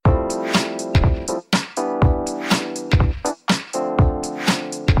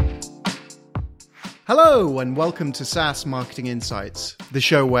Hello and welcome to SaaS Marketing Insights, the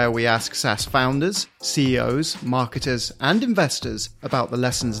show where we ask SaaS founders, CEOs, marketers and investors about the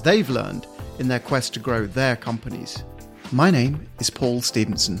lessons they've learned in their quest to grow their companies. My name is Paul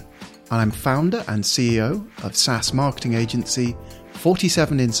Stevenson and I'm founder and CEO of SaaS marketing agency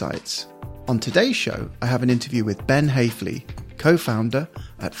 47 Insights. On today's show, I have an interview with Ben Hafele, co-founder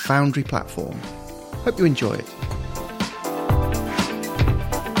at Foundry Platform. Hope you enjoy it.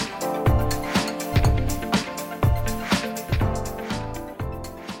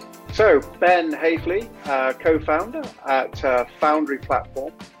 So, Ben Hafele, co-founder at Foundry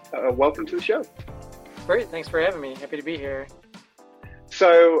Platform. Welcome to the show. Great, thanks for having me. Happy to be here.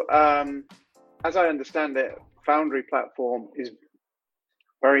 So, as I understand it, Foundry Platform is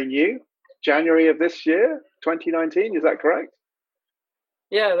very new. January of this year, 2019, is that correct?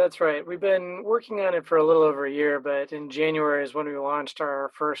 Yeah, that's right. We've been working on it for a little over a year, but in January is when we launched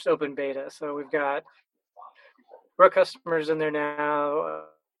our first open beta. So we've got real customers in there now.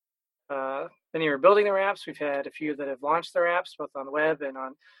 Many are building their apps. We've had a few that have launched their apps, both on the web and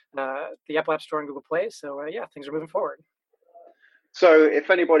on the Apple App Store and Google Play. So yeah, things are moving forward. So if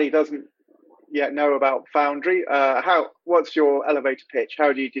anybody doesn't yet know about Foundry, what's your elevator pitch?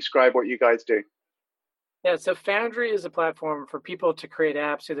 How do you describe what you guys do? Yeah, so Foundry is a platform for people to create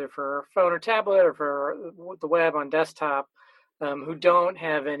apps either for phone or tablet or for the web on desktop who don't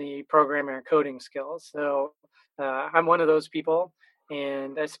have any programming or coding skills. So I'm one of those people.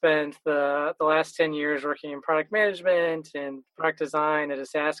 And I spent the last 10 years working in product management and product design at a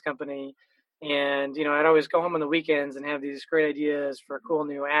SaaS company. And, I'd always go home on the weekends and have these great ideas for cool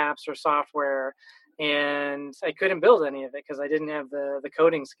new apps or software. And I couldn't build any of it because I didn't have the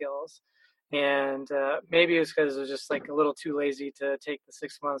coding skills. And maybe it was because I was just like a little too lazy to take the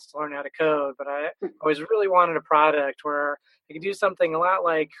 6 months to learn how to code. But I always really wanted a product where I could do something a lot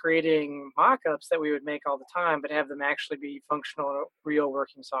like creating mock-ups that we would make all the time, but have them actually be functional, real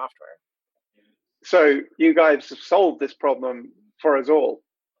working software. So you guys have solved this problem for us all.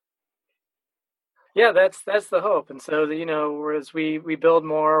 Yeah, that's the hope. And so, as we build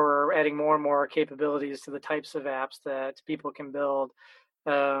more, we're adding more and more capabilities to the types of apps that people can build.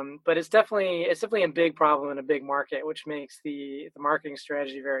 But it's definitely a big problem in a big market, which makes the marketing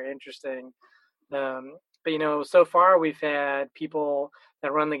strategy very interesting. But so far we've had people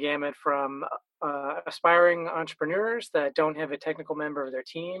that run the gamut from aspiring entrepreneurs that don't have a technical member of their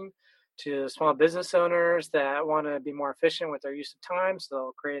team to small business owners that want to be more efficient with their use of time, so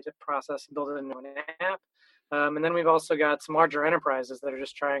they'll create a process and build it into an app. And then we've also got some larger enterprises that are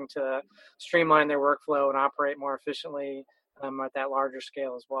just trying to streamline their workflow and operate more efficiently at that larger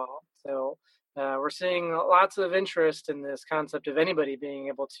scale as well. So we're seeing lots of interest in this concept of anybody being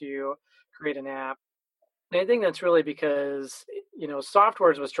able to create an app. And I think that's really because,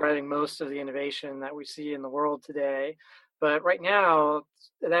 software is what's driving most of the innovation that we see in the world today. But right now,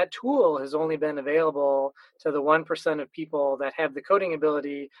 that tool has only been available to the 1% of people that have the coding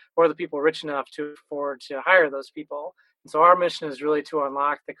ability or the people rich enough to afford to hire those people. And so our mission is really to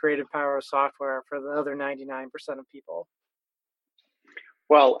unlock the creative power of software for the other 99% of people.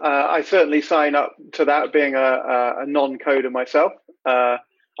 Well, I certainly sign up to that, being a non-coder myself.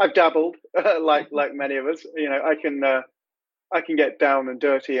 I've dabbled, like many of us. I can get down and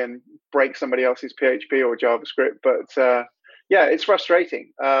dirty and break somebody else's PHP or JavaScript, but it's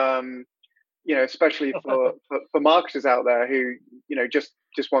frustrating. Especially for marketers out there who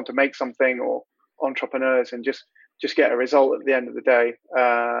just want to make something, or entrepreneurs, and just get a result at the end of the day.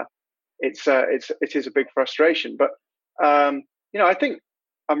 It is a big frustration, but I think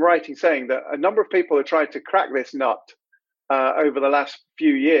I'm right in saying that a number of people have tried to crack this nut over the last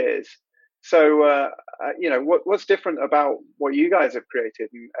few years. So, what's different about what you guys have created,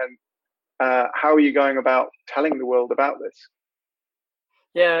 and how are you going about telling the world about this?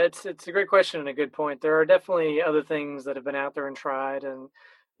 Yeah, it's a great question and a good point. There are definitely other things that have been out there and tried. And,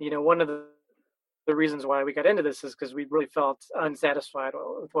 one of the reasons why we got into this is because we really felt unsatisfied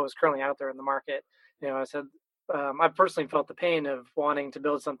with what was currently out there in the market. I said, I personally felt the pain of wanting to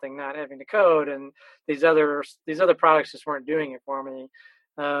build something, not having to code, and these other products just weren't doing it for me.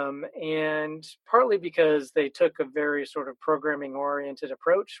 And partly because they took a very sort of programming-oriented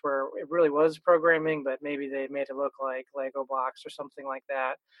approach where it really was programming, but maybe they made it look like Lego blocks or something like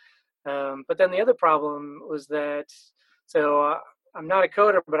that. But then the other problem was that, I'm not a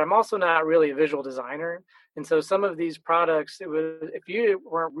coder, but I'm also not really a visual designer. And so some of these products, if you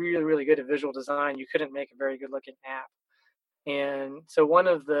weren't really, really good at visual design, you couldn't make a very good-looking app. And so one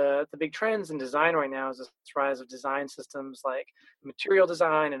of the big trends in design right now is this rise of design systems like material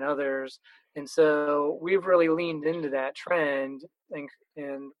design and others. And so we've really leaned into that trend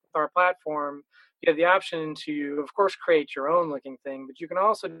and our platform you have the option to, of course, create your own looking thing, but you can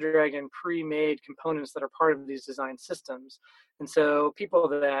also drag in pre-made components that are part of these design systems. And so people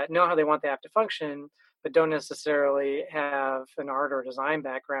that know how they want the app to function, but don't necessarily have an art or design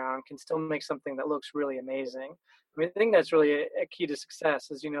background, can still make something that looks really amazing. I mean, I think that's really a key to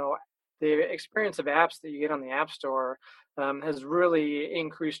success is, the experience of apps that you get on the App Store has really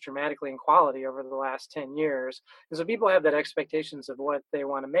increased dramatically in quality over the last 10 years. And so people have that expectations of what they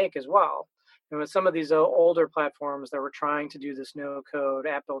want to make as well. And with some of these older platforms that were trying to do this no code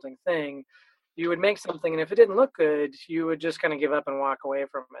app building thing, you would make something, and if it didn't look good, you would just kind of give up and walk away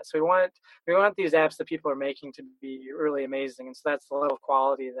from it. So we want these apps that people are making to be really amazing, and so that's the level of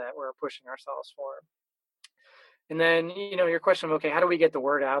quality that we're pushing ourselves for. And then, your question of, okay, how do we get the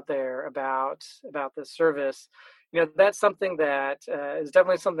word out there about this service? That's something that is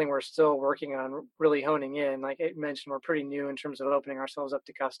definitely something we're still working on, really honing in. Like I mentioned, we're pretty new in terms of opening ourselves up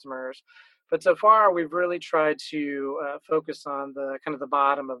to customers. But so far, we've really tried to focus on the kind of the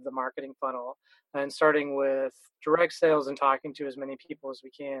bottom of the marketing funnel and starting with direct sales and talking to as many people as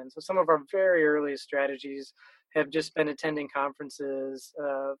we can. So some of our very earliest strategies have just been attending conferences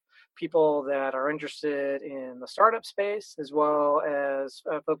of people that are interested in the startup space, as well as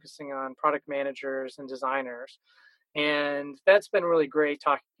focusing on product managers and designers. And that's been really great,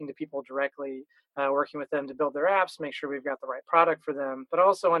 talking to people directly, working with them to build their apps, make sure we've got the right product for them, but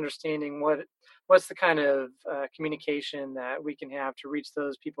also understanding what's the kind of communication that we can have to reach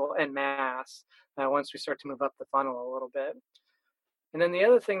those people en masse once we start to move up the funnel a little bit. And then the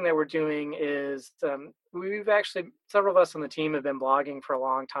other thing that we're doing is we've actually, several of us on the team have been blogging for a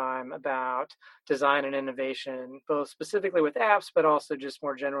long time about design and innovation, both specifically with apps, but also just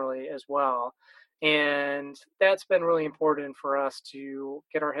more generally as well. And that's been really important for us to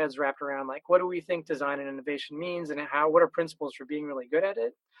get our heads wrapped around, like, what do we think design and innovation means, and what are principles for being really good at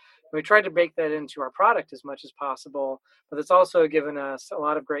it? And we tried to bake that into our product as much as possible, but it's also given us a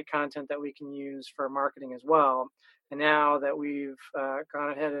lot of great content that we can use for marketing as well. And now that we've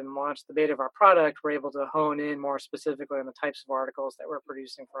gone ahead and launched the beta of our product, we're able to hone in more specifically on the types of articles that we're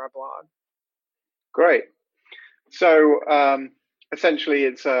producing for our blog. Great. So essentially,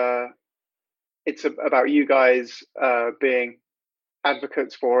 it's about you guys being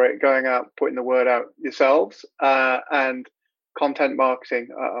advocates for it, going out, putting the word out yourselves, and content marketing,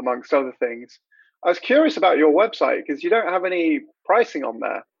 amongst other things. I was curious about your website because you don't have any pricing on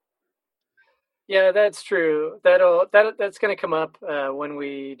there. Yeah, that's true. That's going to come up when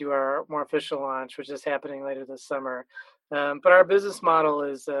we do our more official launch, which is happening later this summer. But our business model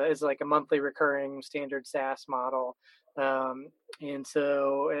is like a monthly recurring standard SaaS model, and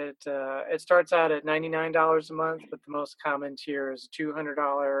so it starts out at $99 a month, but the most common tier is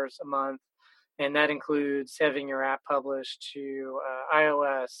 $200 a month, and that includes having your app published to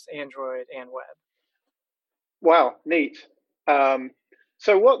iOS, Android, and web. Wow, neat.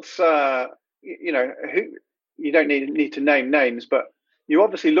 So what's who, you don't need to name names, but you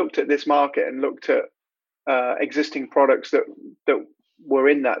obviously looked at this market and looked at existing products that were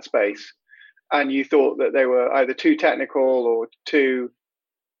in that space, and you thought that they were either too technical or too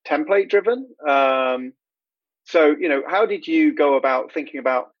template driven. So how did you go about thinking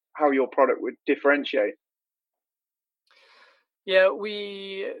about how your product would differentiate? Yeah,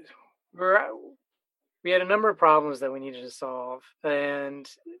 we had a number of problems that we needed to solve, and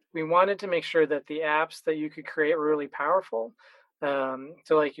we wanted to make sure that the apps that you could create were really powerful.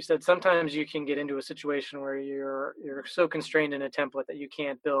 So like you said, sometimes you can get into a situation where you're so constrained in a template that you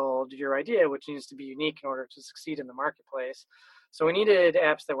can't build your idea, which needs to be unique in order to succeed in the marketplace. So we needed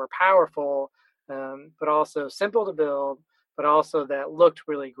apps that were powerful, but also simple to build, but also that looked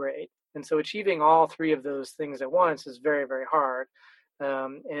really great. And so achieving all three of those things at once is very, very hard.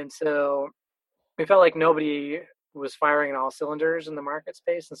 And so we felt like nobody was firing on all cylinders in the market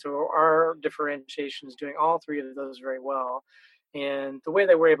space. And so our differentiation is doing all three of those very well. And the way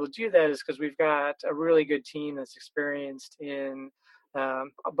that we're able to do that is because we've got a really good team that's experienced in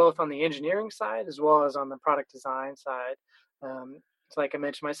both on the engineering side as well as on the product design side. So like I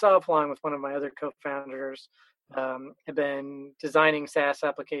mentioned, myself, along with one of my other co-founders, have been designing SaaS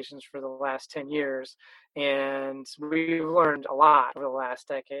applications for the last 10 years. And we've learned a lot over the last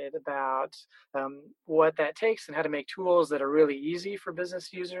decade about what that takes and how to make tools that are really easy for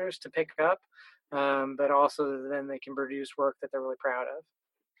business users to pick up, but also then they can produce work that they're really proud of.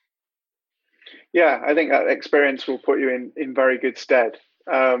 Yeah, I think that experience will put you in very good stead.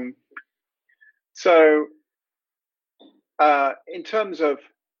 So in terms of,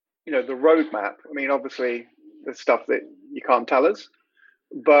 the roadmap, I mean, obviously the stuff that you can't tell us,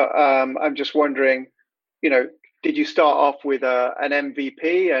 but I'm just wondering, did you start off with an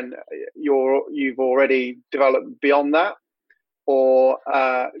MVP and you've already developed beyond that, or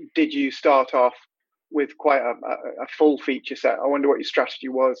did you start off with quite a full feature set? I wonder what your strategy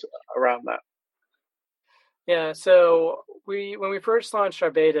was around that. Yeah, so when we first launched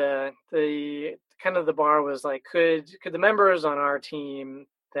our beta, the kind of the bar was like, could the members on our team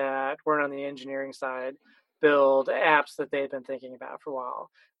that weren't on the engineering side build apps that they had been thinking about for a while?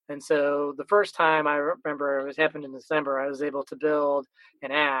 And so the first time I remember it happened in December, I was able to build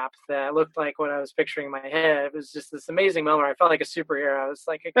an app that looked like what I was picturing in my head. It was just this amazing moment. I felt like a superhero. I was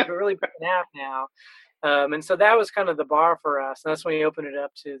like, I could really build an app now. And so that was kind of the bar for us. And that's when we opened it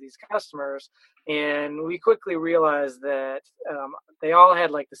up to these customers. And we quickly realized that they all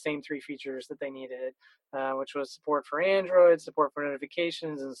had like the same three features that they needed, which was support for Android, support for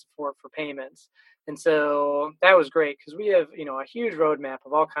notifications, and support for payments. And so that was great because we have, a huge roadmap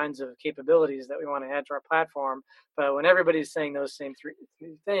of all kinds of capabilities that we want to add to our platform. But when everybody's saying those same three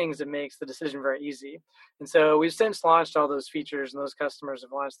things, it makes the decision very easy. And so we've since launched all those features, and those customers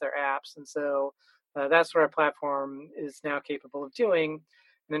have launched their apps. And so that's what our platform is now capable of doing.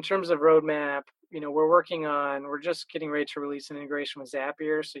 And in terms of roadmap, we're just getting ready to release an integration with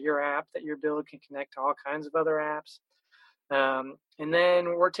Zapier. So your app that you build can connect to all kinds of other apps. And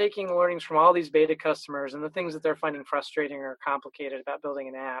then we're taking learnings from all these beta customers and the things that they're finding frustrating or complicated about building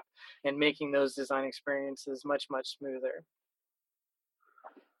an app and making those design experiences much, much smoother.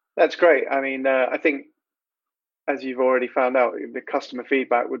 That's great. I mean, I think, as you've already found out, the customer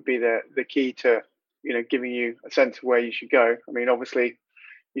feedback would be the key to giving you a sense of where you should go. I mean, obviously,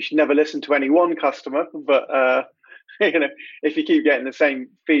 you should never listen to any one customer, but if you keep getting the same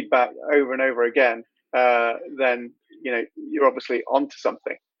feedback over and over again, then you're obviously onto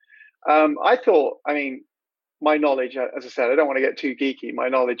something. I thought, my knowledge, as I said, I don't want to get too geeky. My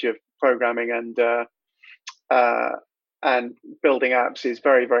knowledge of programming and building apps is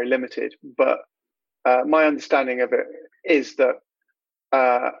very, very limited. But my understanding of it is that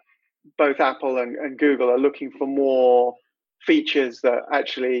both Apple and Google are looking for more features that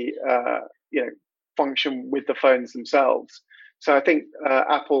actually function with the phones themselves. So I think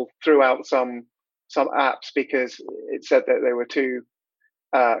Apple threw out some apps because it said that they were too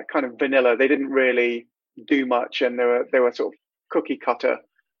kind of vanilla. They didn't really do much, and they were sort of cookie cutter,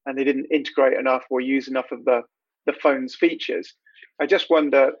 and they didn't integrate enough or use enough of the phone's features. I just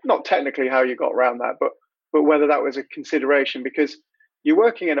wonder, not technically how you got around that, but whether that was a consideration, because you're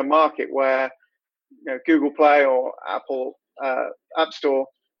working in a market where Google Play or Apple App Store,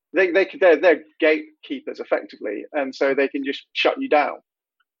 they're gatekeepers effectively, and so they can just shut you down.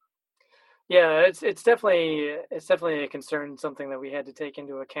 Yeah, it's definitely a concern, something that we had to take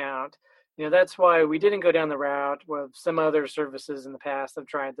into account. That's why we didn't go down the route with some other services in the past have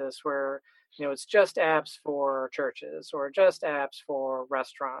tried this, where it's just apps for churches or just apps for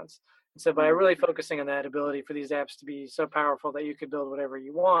restaurants. And so by really focusing on that ability for these apps to be so powerful that you could build whatever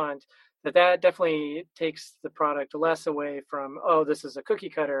you want, that definitely takes the product less away from, oh, this is a cookie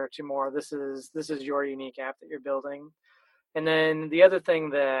cutter, to more, this is your unique app that you're building. And then the other thing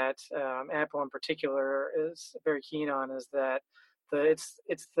that Apple in particular is very keen on is that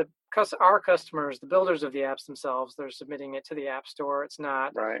our customers, the builders of the apps themselves, they're submitting it to the App Store. It's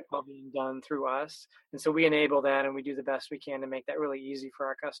not all being done through us. And so we enable that, and we do the best we can to make that really easy for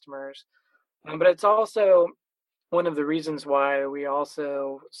our customers. But it's also one of the reasons why we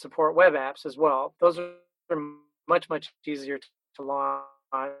also support web apps as well. Those are much, much easier to launch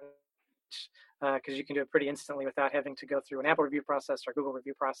because you can do it pretty instantly without having to go through an Apple review process or Google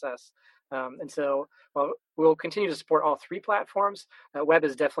review process. And so while we'll continue to support all three platforms, web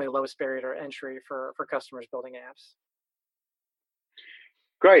is definitely the lowest barrier to entry for customers building apps.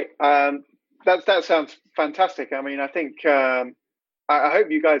 Great. That sounds fantastic. I mean, I think I hope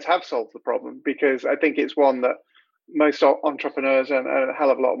you guys have solved the problem, because I think it's one that most entrepreneurs and a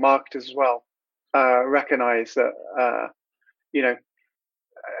hell of a lot of marketers as well recognize that,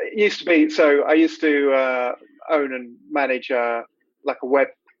 it used to be. So I used to own and manage like a web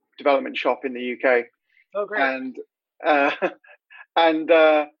development shop in the UK. Oh, great. And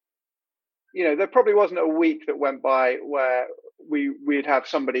there probably wasn't a week that went by where we'd have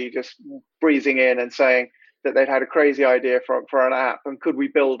somebody just breezing in and saying that they'd had a crazy idea for an app, and could we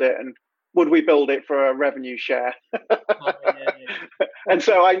build it, and would we build it for a revenue share? Yeah. And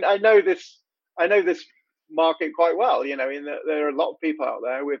so I know this market quite well. There are a lot of people out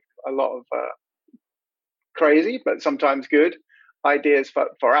there with a lot of crazy but sometimes good ideas for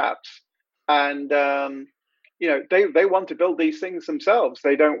apps, and they want to build these things themselves.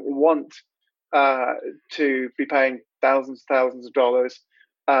 They don't want to be paying thousands of dollars.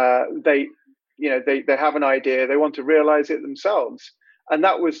 they have an idea, they want to realize it themselves. And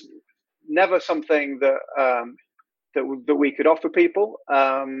that was never something that we could offer people.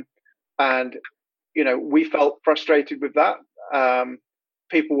 And we felt frustrated with that.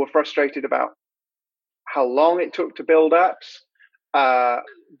 People were frustrated about how long it took to build apps,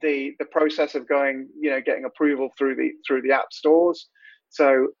 the process of getting approval through the app stores.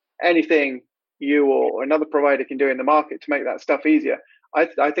 So anything you or another provider can do in the market to make that stuff easier, I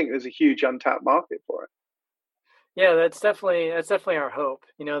think there's a huge untapped market for it. Yeah, that's definitely our hope.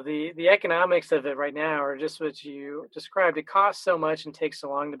 The economics of it right now are just what you described. It costs so much and takes so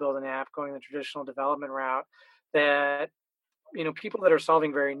long to build an app going the traditional development route that people that are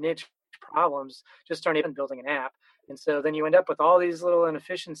solving very niche problems just aren't even building an app. And so then you end up with all these little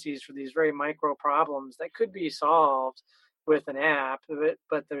inefficiencies for these very micro problems that could be solved with an app,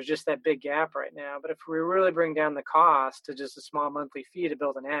 but there's just that big gap right now. But if we really bring down the cost to just a small monthly fee to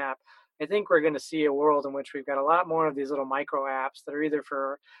build an app, I think we're going to see a world in which we've got a lot more of these little micro apps that are either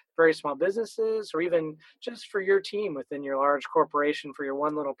for very small businesses or even just for your team within your large corporation for your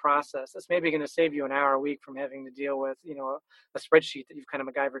one little process. That's maybe going to save you an hour a week from having to deal with, a spreadsheet that you've kind of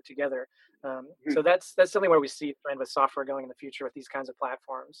MacGyvered together. So that's something where we see the trend with software going in the future with these kinds of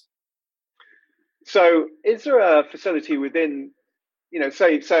platforms. So is there a facility within,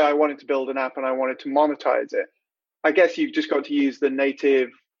 say I wanted to build an app and I wanted to monetize it? I guess you've just got to use the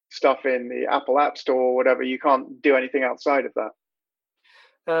native stuff in the Apple App Store or whatever. You can't do anything outside of that.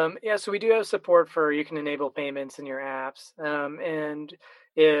 So we do have support for, you can enable payments in your apps. And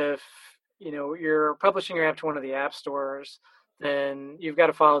if, you're publishing your app to one of the app stores, then you've got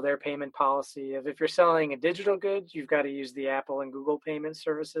to follow their payment policy. If you're selling a digital good, you've got to use the Apple and Google payment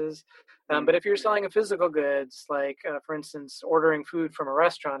services. But if you're selling a physical goods, like, for instance, ordering food from a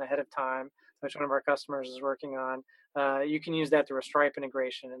restaurant ahead of time, which one of our customers is working on, you can use that through a Stripe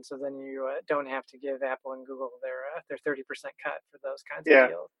integration. And so then you don't have to give Apple and Google their 30% cut for those kinds of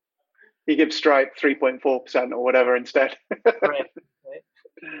deals. You give Stripe 3.4% or whatever instead. Right.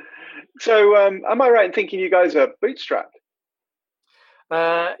 So am I right in thinking you guys are bootstrapped?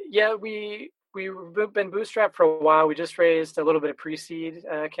 Yeah, we've been bootstrapped for a while. We just raised a little bit of pre-seed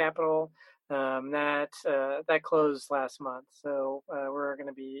capital. That closed last month. So we're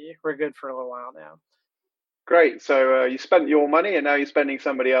good for a little while now. Great. So you spent your money and now you're spending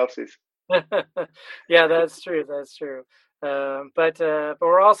somebody else's. Yeah, that's true. That's true. But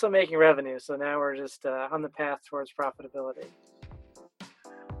we're also making revenue. So now we're just on the path towards profitability.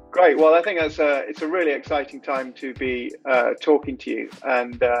 Great. Well, I think it's a really exciting time to be talking to you.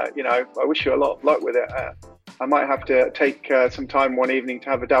 And, I wish you a lot of luck with it. I might have to take some time one evening to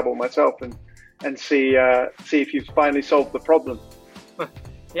have a dabble myself and see if you've finally solved the problem.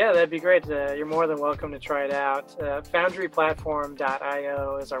 Yeah, that'd be great. You're more than welcome to try it out.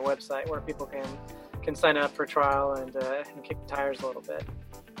 Foundryplatform.io is our website where people can sign up for trial and kick the tires a little bit.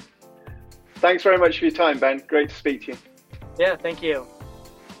 Thanks very much for your time, Ben. Great to speak to you. Yeah, thank you.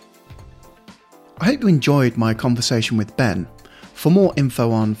 I hope you enjoyed my conversation with Ben. For more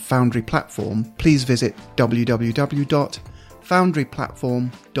info on Foundry Platform, please visit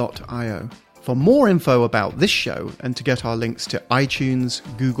www.foundryplatform.io. For more info about this show and to get our links to iTunes,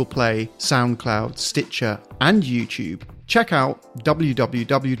 Google Play, SoundCloud, Stitcher, and YouTube, check out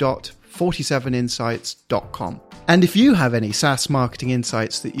www.47insights.com. And if you have any SaaS marketing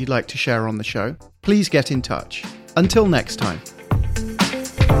insights that you'd like to share on the show, please get in touch. Until next time.